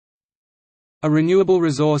A renewable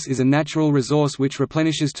resource is a natural resource which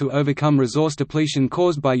replenishes to overcome resource depletion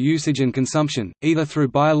caused by usage and consumption, either through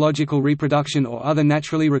biological reproduction or other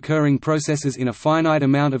naturally recurring processes in a finite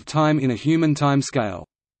amount of time in a human time scale.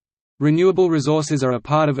 Renewable resources are a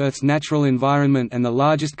part of Earth's natural environment and the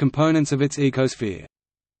largest components of its ecosphere.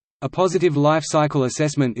 A positive life cycle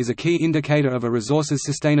assessment is a key indicator of a resource's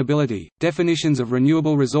sustainability. Definitions of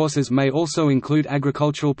renewable resources may also include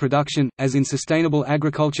agricultural production, as in sustainable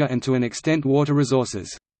agriculture, and to an extent water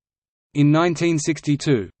resources. In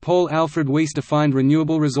 1962, Paul Alfred Weiss defined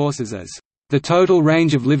renewable resources as the total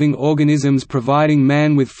range of living organisms providing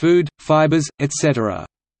man with food, fibers, etc.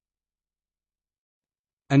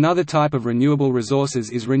 Another type of renewable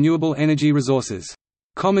resources is renewable energy resources.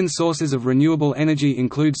 Common sources of renewable energy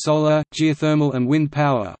include solar, geothermal and wind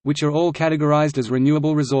power, which are all categorized as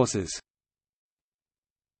renewable resources.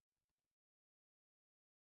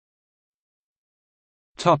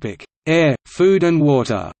 Air, food and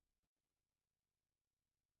water.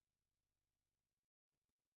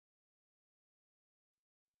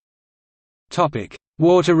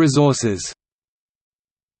 Water resources.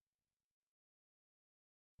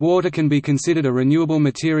 Water can be considered a renewable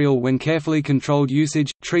material when carefully controlled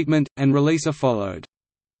usage, treatment, and release are followed.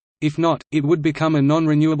 If not, it would become a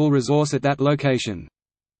non-renewable resource at that location.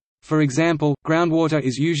 For example, groundwater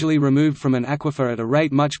is usually removed from an aquifer at a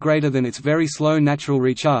rate much greater than its very slow natural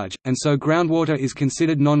recharge, and so groundwater is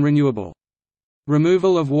considered non-renewable.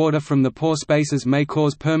 Removal of water from the pore spaces may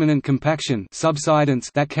cause permanent compaction subsidence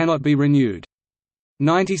that cannot be renewed.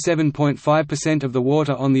 97.5% of the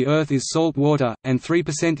water on the Earth is salt water, and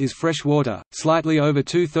 3% is fresh water. Slightly over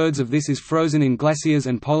two-thirds of this is frozen in glaciers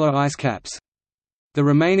and polar ice caps. The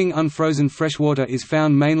remaining unfrozen freshwater is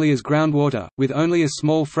found mainly as groundwater, with only a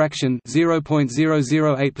small fraction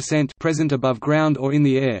 (0.008%) present above ground or in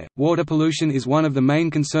the air. Water pollution is one of the main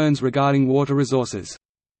concerns regarding water resources.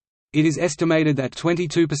 It is estimated that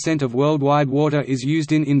 22% of worldwide water is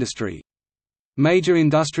used in industry. Major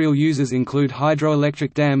industrial users include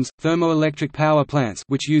hydroelectric dams, thermoelectric power plants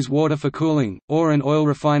which use water for cooling, ore and oil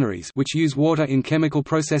refineries which use water in chemical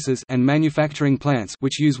processes, and manufacturing plants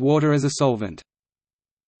which use water as a solvent.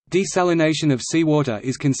 Desalination of seawater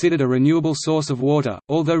is considered a renewable source of water,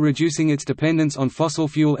 although reducing its dependence on fossil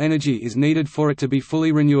fuel energy is needed for it to be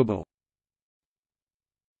fully renewable.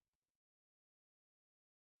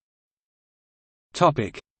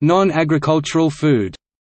 Non-agricultural food.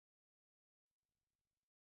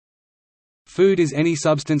 Food is any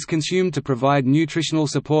substance consumed to provide nutritional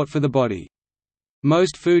support for the body.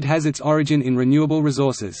 Most food has its origin in renewable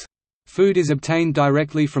resources. Food is obtained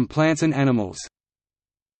directly from plants and animals.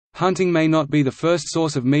 Hunting may not be the first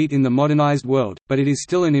source of meat in the modernized world, but it is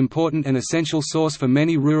still an important and essential source for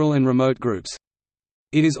many rural and remote groups.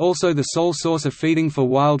 It is also the sole source of feeding for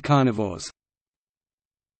wild carnivores.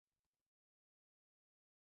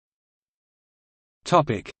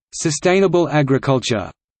 Sustainable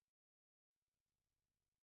agriculture.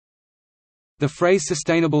 The phrase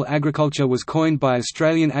sustainable agriculture was coined by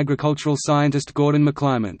Australian agricultural scientist Gordon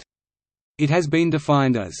McClymont. It has been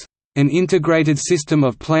defined as an integrated system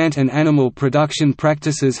of plant and animal production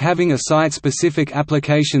practices having a site-specific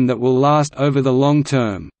application that will last over the long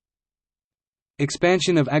term.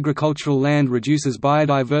 Expansion of agricultural land reduces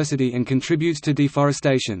biodiversity and contributes to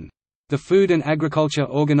deforestation. The Food and Agriculture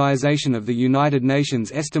Organization of the United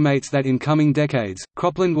Nations estimates that in coming decades,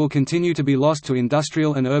 cropland will continue to be lost to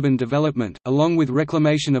industrial and urban development, along with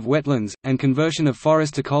reclamation of wetlands, and conversion of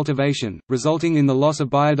forest to cultivation, resulting in the loss of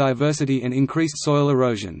biodiversity and increased soil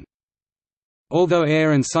erosion. Although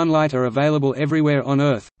air and sunlight are available everywhere on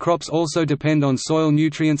Earth, crops also depend on soil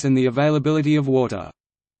nutrients and the availability of water.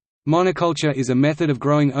 Monoculture is a method of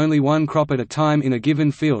growing only one crop at a time in a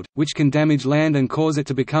given field, which can damage land and cause it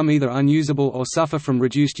to become either unusable or suffer from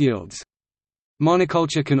reduced yields.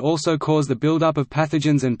 Monoculture can also cause the buildup of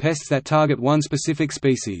pathogens and pests that target one specific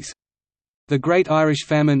species. The Great Irish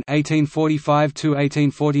Famine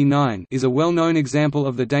 (1845–1849) is a well-known example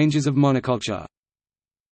of the dangers of monoculture.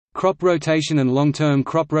 Crop rotation and long-term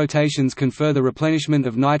crop rotations confer the replenishment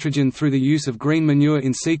of nitrogen through the use of green manure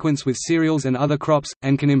in sequence with cereals and other crops,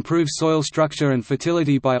 and can improve soil structure and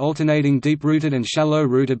fertility by alternating deep-rooted and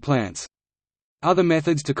shallow-rooted plants. Other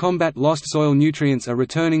methods to combat lost soil nutrients are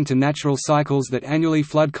returning to natural cycles that annually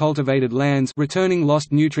flood cultivated lands, returning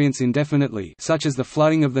lost nutrients indefinitely, such as the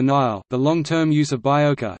flooding of the Nile, the long-term use of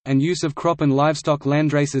biochar, and use of crop and livestock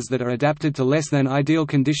landraces that are adapted to less than ideal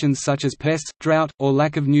conditions such as pests, drought, or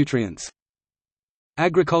lack of nutrients.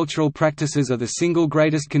 Agricultural practices are the single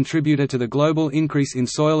greatest contributor to the global increase in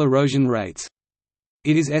soil erosion rates.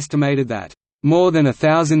 It is estimated that More than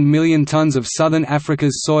 1,000 million tons of southern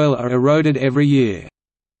Africa's soil are eroded every year.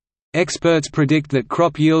 Experts predict that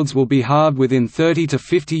crop yields will be halved within 30 to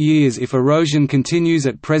 50 years if erosion continues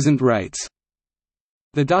at present rates.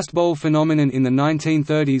 The Dust Bowl phenomenon in the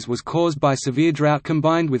 1930s was caused by severe drought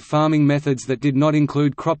combined with farming methods that did not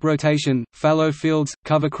include crop rotation, fallow fields,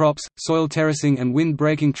 cover crops, soil terracing, and wind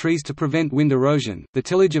breaking trees to prevent wind erosion. The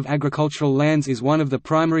tillage of agricultural lands is one of the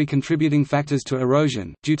primary contributing factors to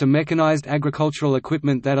erosion, due to mechanized agricultural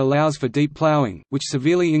equipment that allows for deep plowing, which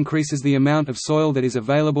severely increases the amount of soil that is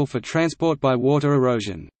available for transport by water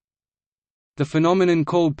erosion. The phenomenon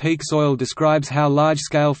called peak soil describes how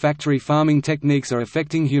large-scale factory farming techniques are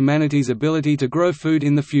affecting humanity's ability to grow food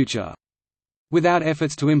in the future. Without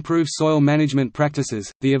efforts to improve soil management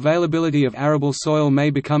practices, the availability of arable soil may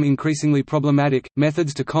become increasingly problematic.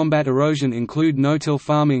 Methods to combat erosion include no-till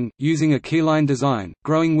farming, using a keyline design,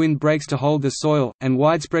 growing wind breaks to hold the soil, and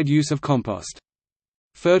widespread use of compost.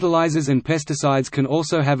 Fertilizers and pesticides can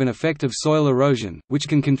also have an effect of soil erosion, which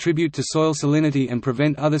can contribute to soil salinity and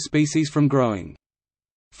prevent other species from growing.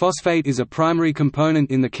 Phosphate is a primary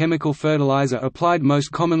component in the chemical fertilizer applied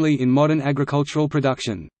most commonly in modern agricultural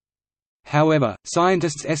production. However,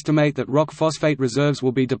 scientists estimate that rock phosphate reserves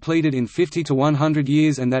will be depleted in 50 to 100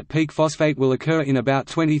 years and that peak phosphate will occur in about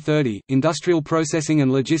 2030. Industrial processing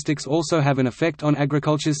and logistics also have an effect on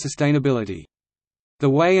agriculture's sustainability. The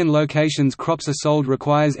way and locations crops are sold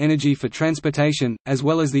requires energy for transportation, as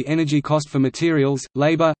well as the energy cost for materials,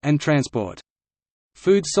 labor, and transport.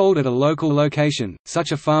 Foods sold at a local location,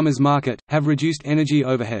 such a farmer's market, have reduced energy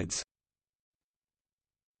overheads.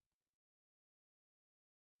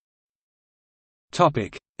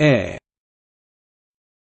 Air.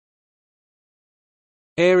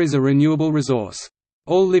 Air is a renewable resource.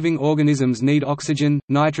 All living organisms need oxygen,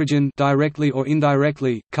 nitrogen directly or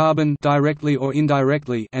indirectly, carbon directly or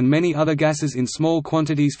indirectly, and many other gases in small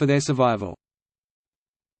quantities for their survival.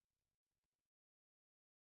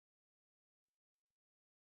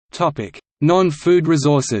 Topic: Non-food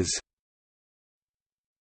resources.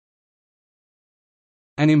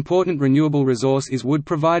 An important renewable resource is wood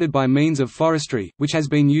provided by means of forestry, which has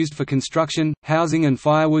been used for construction, housing and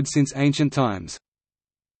firewood since ancient times.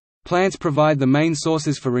 Plants provide the main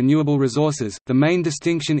sources for renewable resources. The main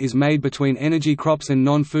distinction is made between energy crops and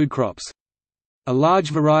non-food crops. A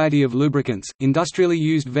large variety of lubricants, industrially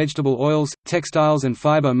used vegetable oils, textiles and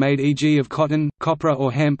fiber made e.g. of cotton, copra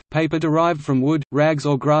or hemp, paper derived from wood, rags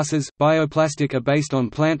or grasses, bioplastic are based on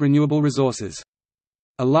plant renewable resources.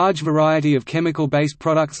 A large variety of chemical-based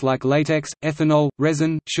products like latex, ethanol,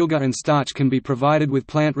 resin, sugar and starch can be provided with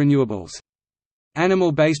plant renewables.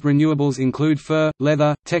 Animal-based renewables include fur,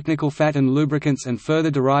 leather, technical fat and lubricants and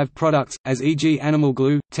further derived products, as e.g. animal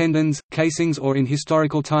glue, tendons, casings or in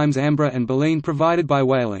historical times amber and baleen provided by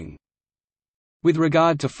whaling. With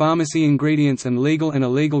regard to pharmacy ingredients and legal and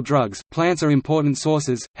illegal drugs, plants are important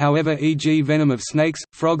sources, however e.g. venom of snakes,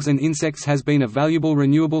 frogs and insects has been a valuable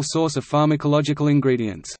renewable source of pharmacological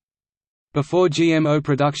ingredients. Before GMO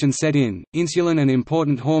production set in, insulin and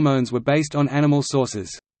important hormones were based on animal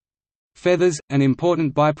sources. Feathers, an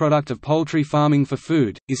important byproduct of poultry farming for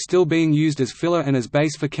food, is still being used as filler and as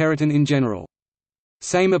base for keratin in general.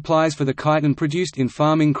 Same applies for the chitin produced in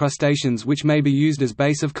farming crustaceans, which may be used as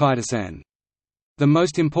base of chitosan. The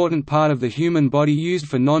most important part of the human body used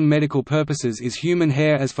for non-medical purposes is human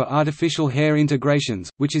hair as for artificial hair integrations,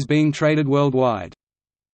 which is being traded worldwide.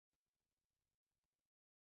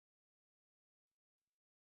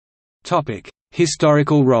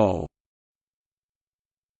 Historical role.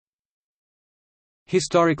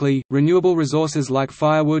 Historically, renewable resources like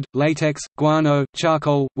firewood, latex, guano,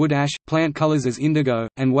 charcoal, wood ash, plant colors as indigo,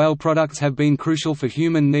 and whale products have been crucial for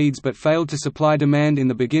human needs but failed to supply demand in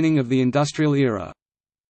the beginning of the industrial era.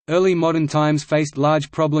 Early modern times faced large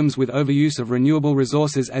problems with overuse of renewable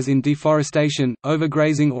resources as in deforestation,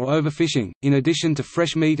 overgrazing or overfishing. In addition to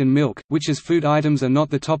fresh meat and milk, which as food items are not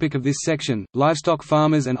the topic of this section, livestock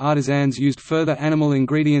farmers and artisans used further animal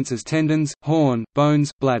ingredients as tendons, horn,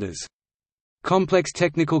 bones, bladders. Complex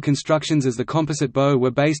technical constructions as the composite bow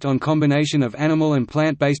were based on combination of animal and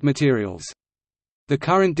plant-based materials. The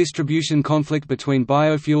current distribution conflict between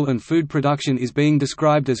biofuel and food production is being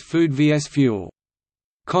described as food vs fuel.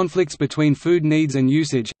 Conflicts between food needs and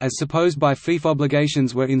usage, as supposed by fief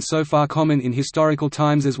obligations, were in so far common in historical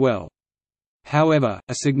times as well. However,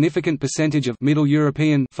 a significant percentage of Middle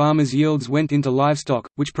European farmers' yields went into livestock,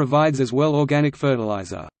 which provides as well organic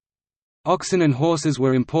fertilizer. Oxen and horses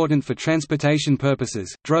were important for transportation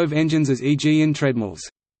purposes, drove engines as e.g. in treadmills.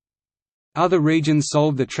 Other regions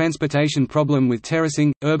solved the transportation problem with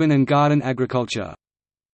terracing, urban and garden agriculture.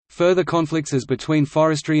 Further conflicts as between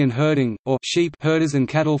forestry and herding, or sheep herders and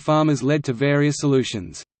cattle farmers led to various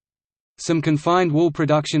solutions. Some confined wool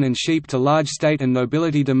production and sheep to large state and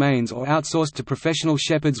nobility domains or outsourced to professional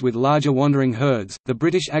shepherds with larger wandering herds. The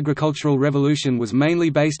British agricultural revolution was mainly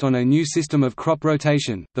based on a new system of crop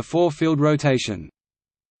rotation, the four-field rotation.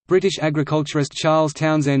 British agriculturist Charles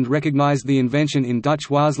Townshend recognised the invention in Dutch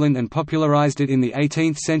Waasland and popularised it in the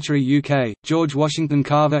 18th century UK, George Washington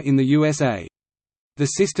Carver in the USA. The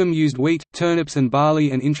system used wheat, turnips and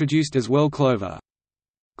barley and introduced as well clover.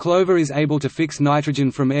 Clover is able to fix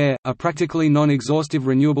nitrogen from air, a practically non-exhaustive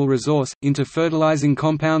renewable resource, into fertilizing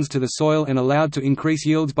compounds to the soil and allowed to increase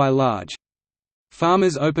yields by large.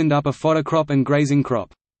 Farmers opened up a fodder crop and grazing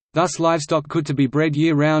crop. Thus livestock could to be bred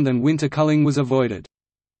year-round and winter culling was avoided.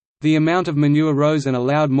 The amount of manure rose and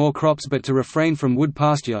allowed more crops but to refrain from wood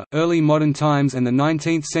pasture. Early modern times and the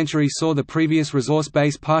 19th century saw the previous resource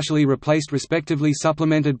base partially replaced respectively,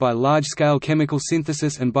 supplemented by large-scale chemical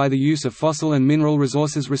synthesis and by the use of fossil and mineral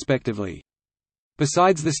resources respectively.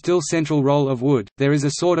 Besides the still central role of wood, there is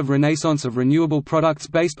a sort of renaissance of renewable products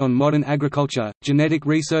based on modern agriculture, genetic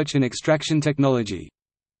research and extraction technology.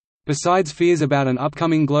 Besides fears about an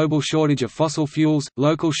upcoming global shortage of fossil fuels,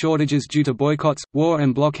 local shortages due to boycotts, war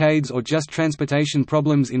and blockades or just transportation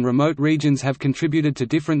problems in remote regions have contributed to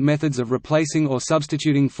different methods of replacing or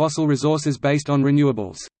substituting fossil resources based on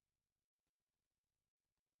renewables.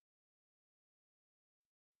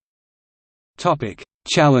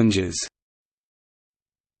 Challenges.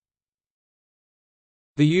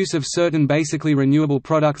 The use of certain basically renewable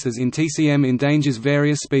products as in TCM endangers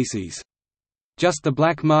various species. Just the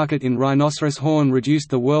black market in rhinoceros horn reduced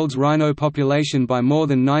the world's rhino population by more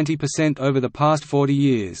than 90% over the past 40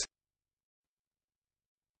 years.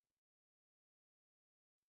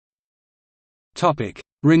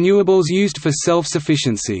 Renewables used for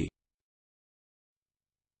self-sufficiency.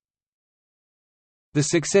 The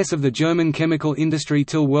success of the German chemical industry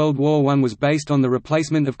till World War I was based on the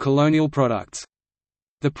replacement of colonial products.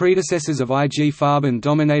 The predecessors of IG Farben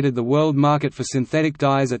dominated the world market for synthetic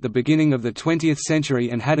dyes at the beginning of the 20th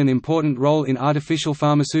century and had an important role in artificial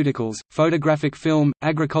pharmaceuticals, photographic film,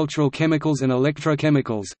 agricultural chemicals and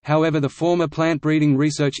electrochemicals. However, the former plant breeding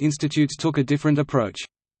research institutes took a different approach.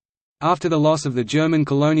 After the loss of the German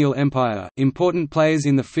colonial empire, important players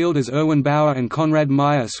in the field as Erwin Bauer and Konrad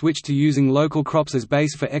Meyer switched to using local crops as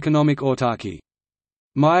base for economic autarky.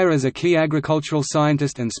 Meyer, as a key agricultural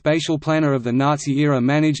scientist and spatial planner of the Nazi era,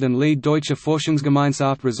 managed and led Deutsche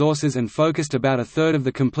Forschungsgemeinschaft resources and focused about a third of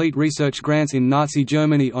the complete research grants in Nazi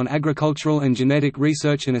Germany on agricultural and genetic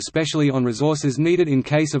research and especially on resources needed in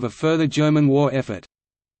case of a further German war effort.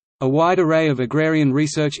 A wide array of agrarian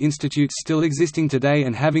research institutes still existing today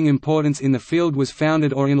and having importance in the field was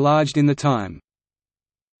founded or enlarged in the time.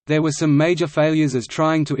 There were some major failures as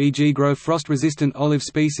trying to e.g. grow frost-resistant olive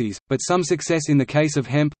species, but some success in the case of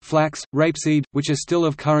hemp, flax, rapeseed, which are still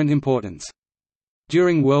of current importance.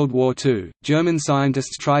 During World War II, German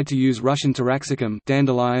scientists tried to use Russian Taraxacum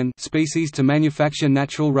dandelion species to manufacture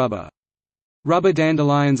natural rubber. Rubber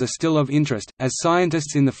dandelions are still of interest, as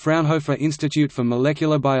scientists in the Fraunhofer Institute for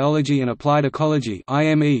Molecular Biology and Applied Ecology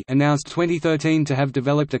announced 2013 to have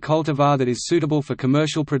developed a cultivar that is suitable for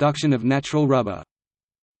commercial production of natural rubber.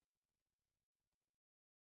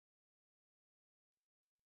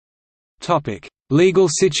 Legal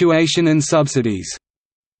situation and subsidies.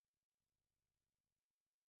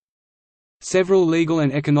 Several legal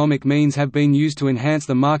and economic means have been used to enhance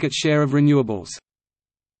the market share of renewables.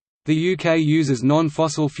 The UK uses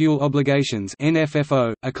Non-Fossil Fuel Obligations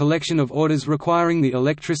 (NFFO), a collection of orders requiring the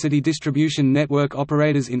electricity distribution network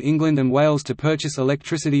operators in England and Wales to purchase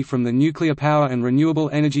electricity from the nuclear power and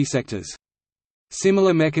renewable energy sectors.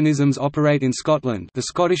 Similar mechanisms operate in Scotland, the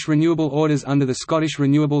Scottish Renewable Orders under the Scottish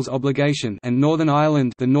Renewables Obligation, and Northern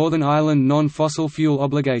Ireland, the Northern Ireland Non-Fossil Fuel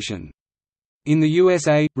Obligation. In the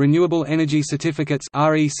USA, Renewable Energy Certificates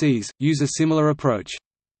 (RECs) use a similar approach.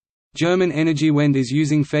 German Energiewende is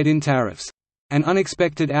using fed-in tariffs. An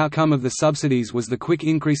unexpected outcome of the subsidies was the quick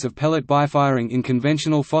increase of pellet bifiring in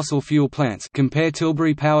conventional fossil fuel plants, compare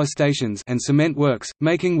Tilbury power stations and cement works,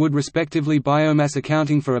 making wood respectively biomass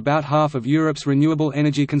accounting for about half of Europe's renewable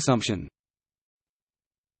energy consumption.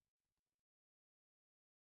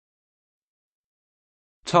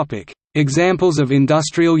 Examples of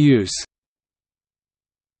industrial use.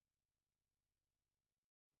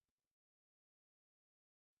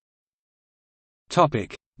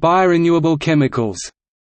 Biorenewable chemicals.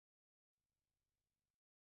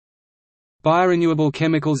 Biorenewable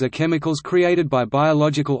chemicals are chemicals created by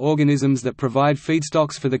biological organisms that provide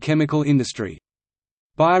feedstocks for the chemical industry.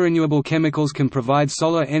 Biorenewable chemicals can provide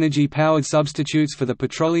solar energy-powered substitutes for the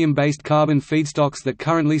petroleum-based carbon feedstocks that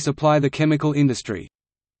currently supply the chemical industry.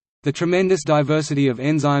 The tremendous diversity of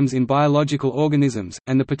enzymes in biological organisms,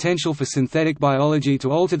 and the potential for synthetic biology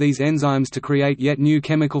to alter these enzymes to create yet new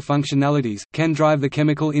chemical functionalities, can drive the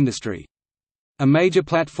chemical industry. A major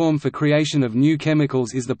platform for creation of new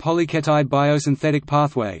chemicals is the polyketide biosynthetic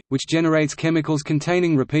pathway, which generates chemicals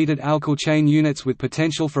containing repeated alkyl chain units with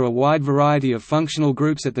potential for a wide variety of functional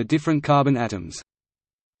groups at the different carbon atoms.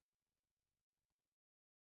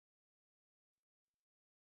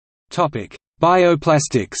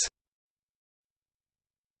 Bioplastics.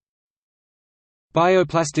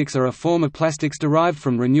 Bioplastics are a form of plastics derived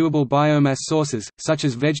from renewable biomass sources, such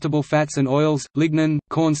as vegetable fats and oils, lignin,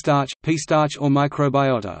 cornstarch, pea starch or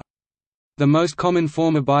microbiota. The most common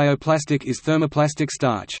form of bioplastic is thermoplastic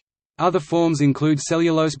starch. Other forms include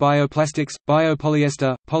cellulose bioplastics,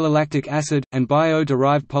 biopolyester, polylactic acid, and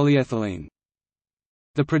bio-derived polyethylene.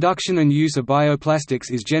 The production and use of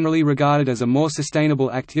bioplastics is generally regarded as a more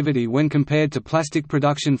sustainable activity when compared to plastic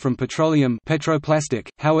production from petroleum petroplastic.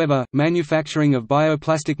 However, manufacturing of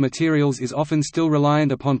bioplastic materials is often still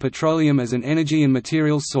reliant upon petroleum as an energy and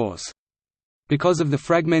materials source. Because of the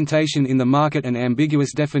fragmentation in the market and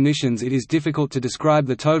ambiguous definitions, it is difficult to describe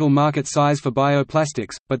the total market size for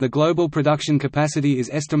bioplastics, but the global production capacity is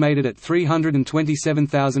estimated at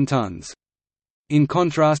 327,000 tons. In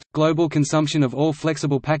contrast, global consumption of all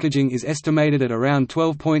flexible packaging is estimated at around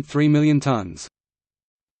 12.3 million tons.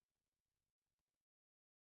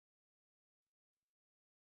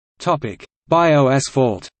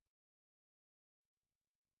 Bioasphalt.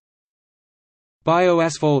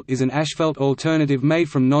 Bioasphalt is an asphalt alternative made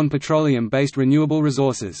from non-petroleum-based renewable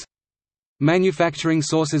resources. Manufacturing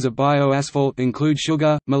sources of bioasphalt include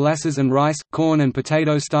sugar, molasses and rice, corn and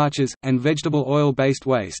potato starches, and vegetable oil-based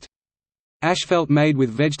waste. Asphalt made with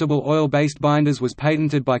vegetable oil-based binders was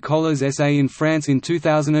patented by Colas SA in France in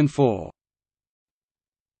 2004.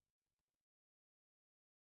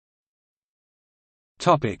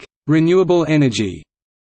 Renewable energy.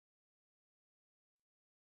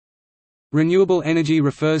 Renewable energy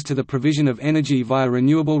refers to the provision of energy via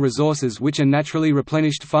renewable resources which are naturally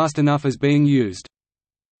replenished fast enough as being used.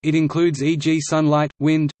 It includes e.g. sunlight,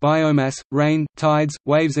 wind, biomass, rain, tides,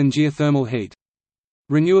 waves and geothermal heat.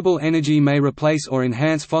 Renewable energy may replace or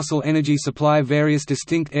enhance fossil energy supply various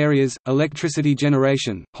distinct areas: electricity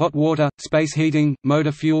generation, hot water, space heating,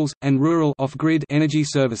 motor fuels, and rural off-grid energy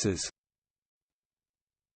services.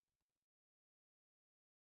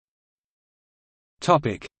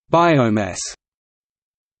 Biomass.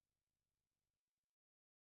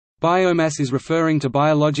 Biomass is referring to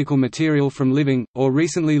biological material from living, or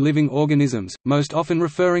recently living organisms, most often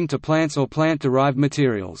referring to plants or plant-derived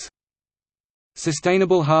materials.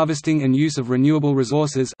 Sustainable harvesting and use of renewable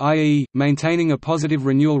resources, i.e., maintaining a positive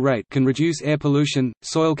renewal rate, can reduce air pollution,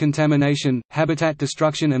 soil contamination, habitat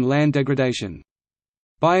destruction and land degradation.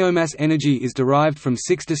 Biomass energy is derived from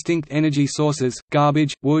 6 distinct energy sources: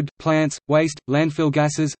 garbage, wood, plants, waste, landfill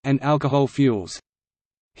gases, and alcohol fuels.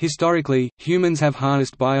 Historically, humans have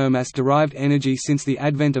harnessed biomass-derived energy since the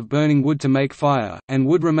advent of burning wood to make fire, and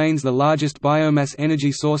wood remains the largest biomass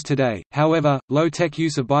energy source today. However, low-tech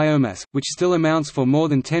use of biomass, which still amounts for more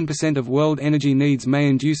than 10% of world energy needs, may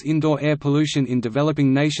induce indoor air pollution in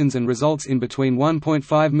developing nations and results in between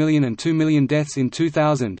 1.5 million and 2 million deaths in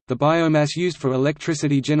 2000. The biomass used for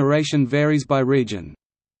electricity generation varies by region.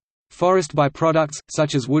 Forest byproducts,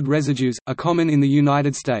 such as wood residues, are common in the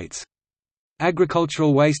United States.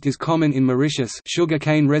 Agricultural waste is common in Mauritius, sugar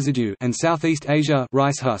cane residue, and Southeast Asia,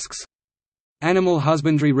 rice husks. Animal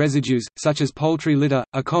husbandry residues, such as poultry litter,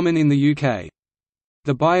 are common in the UK.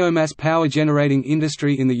 The biomass power generating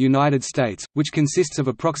industry in the United States, which consists of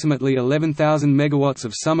approximately 11,000 megawatts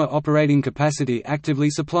of summer operating capacity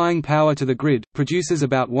actively supplying power to the grid, produces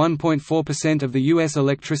about 1.4% of the U.S.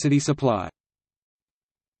 electricity supply.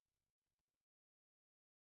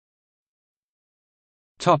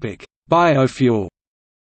 Biofuel.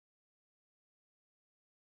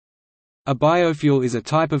 A biofuel is a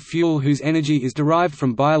type of fuel whose energy is derived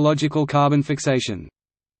from biological carbon fixation.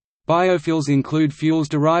 Biofuels include fuels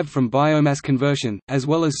derived from biomass conversion, as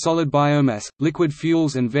well as solid biomass, liquid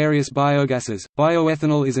fuels and various biogases.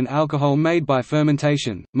 Bioethanol is an alcohol made by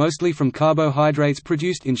fermentation, mostly from carbohydrates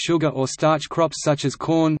produced in sugar or starch crops such as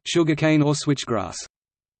corn, sugarcane or switchgrass.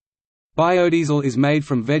 Biodiesel is made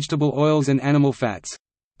from vegetable oils and animal fats.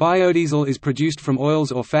 Biodiesel is produced from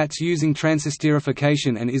oils or fats using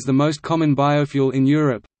transesterification and is the most common biofuel in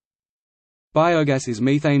Europe. Biogas is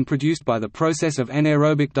methane produced by the process of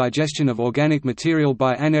anaerobic digestion of organic material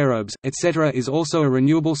by anaerobes, etc. is also a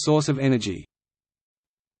renewable source of energy.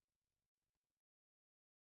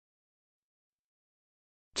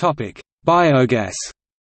 Biogas.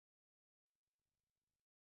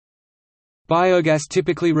 Biogas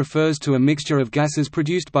typically refers to a mixture of gases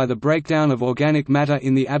produced by the breakdown of organic matter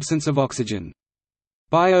in the absence of oxygen.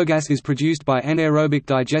 Biogas is produced by anaerobic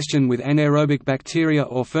digestion with anaerobic bacteria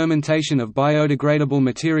or fermentation of biodegradable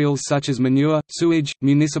materials such as manure, sewage,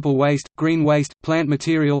 municipal waste, green waste, plant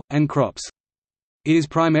material, and crops. It is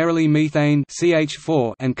primarily methane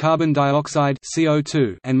 (CH4) and carbon dioxide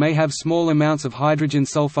 (CO2) and may have small amounts of hydrogen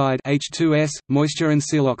sulfide (H2S), moisture and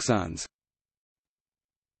siloxanes.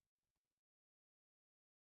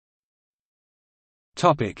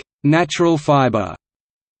 Topic: Natural fiber.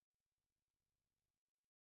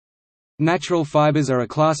 Natural fibers are a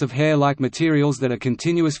class of hair-like materials that are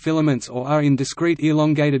continuous filaments or are in discrete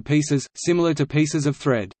elongated pieces, similar to pieces of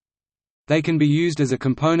thread. They can be used as a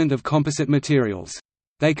component of composite materials.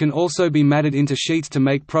 They can also be matted into sheets to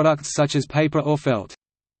make products such as paper or felt.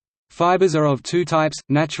 Fibers are of two types,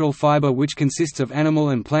 natural fiber which consists of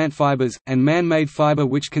animal and plant fibers, and man-made fiber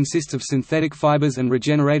which consists of synthetic fibers and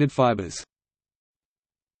regenerated fibers.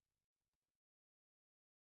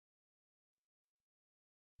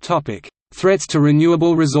 Threats to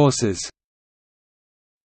renewable resources.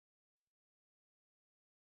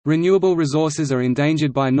 Renewable resources are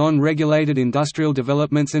endangered by non-regulated industrial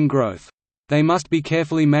developments and growth. They must be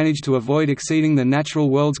carefully managed to avoid exceeding the natural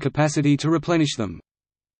world's capacity to replenish them.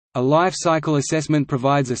 A life cycle assessment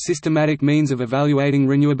provides a systematic means of evaluating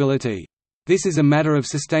renewability. This is a matter of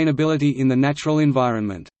sustainability in the natural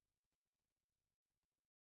environment.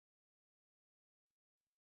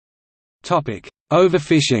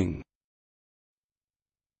 Overfishing.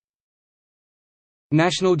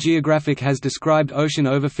 National Geographic has described ocean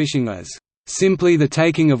overfishing as simply the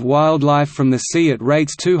taking of wildlife from the sea at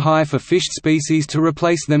rates too high for fish species to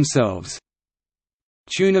replace themselves.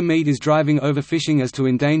 Tuna meat is driving overfishing as to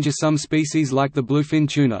endanger some species like the bluefin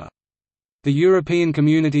tuna. The European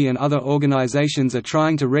Community and other organizations are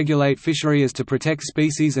trying to regulate fisheries to protect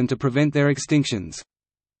species and to prevent their extinctions.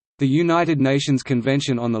 The United Nations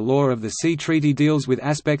Convention on the Law of the Sea Treaty deals with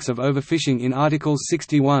aspects of overfishing in Articles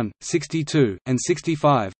 61, 62, and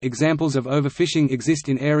 65. Examples of overfishing exist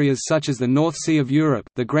in areas such as the North Sea of Europe,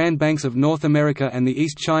 the Grand Banks of North America, and the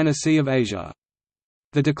East China Sea of Asia.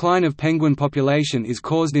 The decline of penguin population is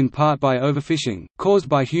caused in part by overfishing, caused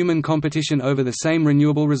by human competition over the same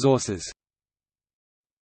renewable resources.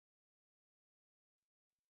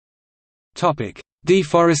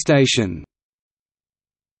 Deforestation.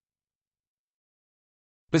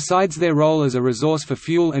 Besides their role as a resource for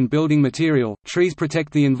fuel and building material, trees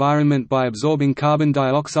protect the environment by absorbing carbon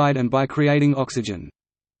dioxide and by creating oxygen.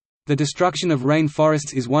 The destruction of rain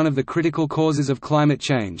forests is one of the critical causes of climate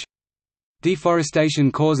change. Deforestation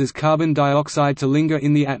causes carbon dioxide to linger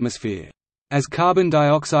in the atmosphere. As carbon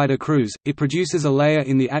dioxide accrues, it produces a layer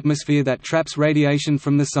in the atmosphere that traps radiation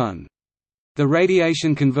from the sun. The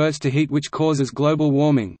radiation converts to heat, which causes global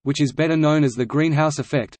warming, which is better known as the greenhouse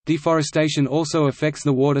effect. Deforestation also affects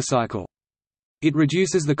the water cycle. It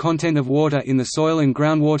reduces the content of water in the soil and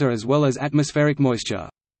groundwater as well as atmospheric moisture.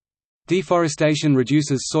 Deforestation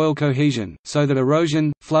reduces soil cohesion, so that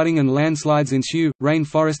erosion, flooding and landslides ensue. Rain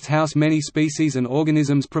forests house many species and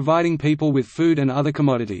organisms, providing people with food and other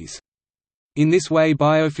commodities. In this way,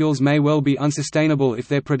 biofuels may well be unsustainable if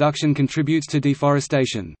their production contributes to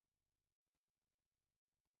deforestation.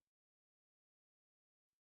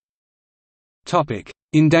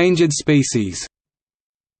 Endangered species.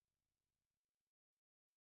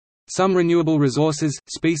 Some renewable resources,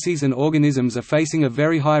 species and organisms are facing a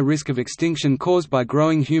very high risk of extinction caused by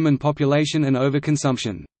growing human population and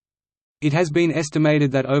overconsumption. It has been estimated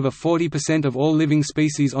that over 40% of all living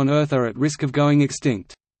species on Earth are at risk of going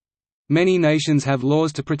extinct. Many nations have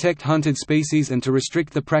laws to protect hunted species and to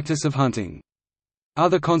restrict the practice of hunting.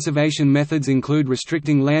 Other conservation methods include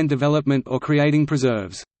restricting land development or creating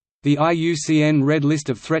preserves. The IUCN Red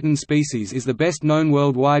List of Threatened Species is the best-known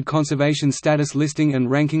worldwide conservation status listing and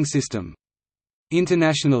ranking system.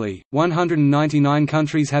 Internationally, 199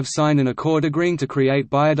 countries have signed an accord agreeing to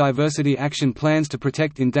create biodiversity action plans to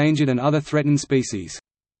protect endangered and other threatened species.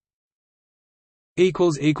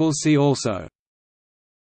 See also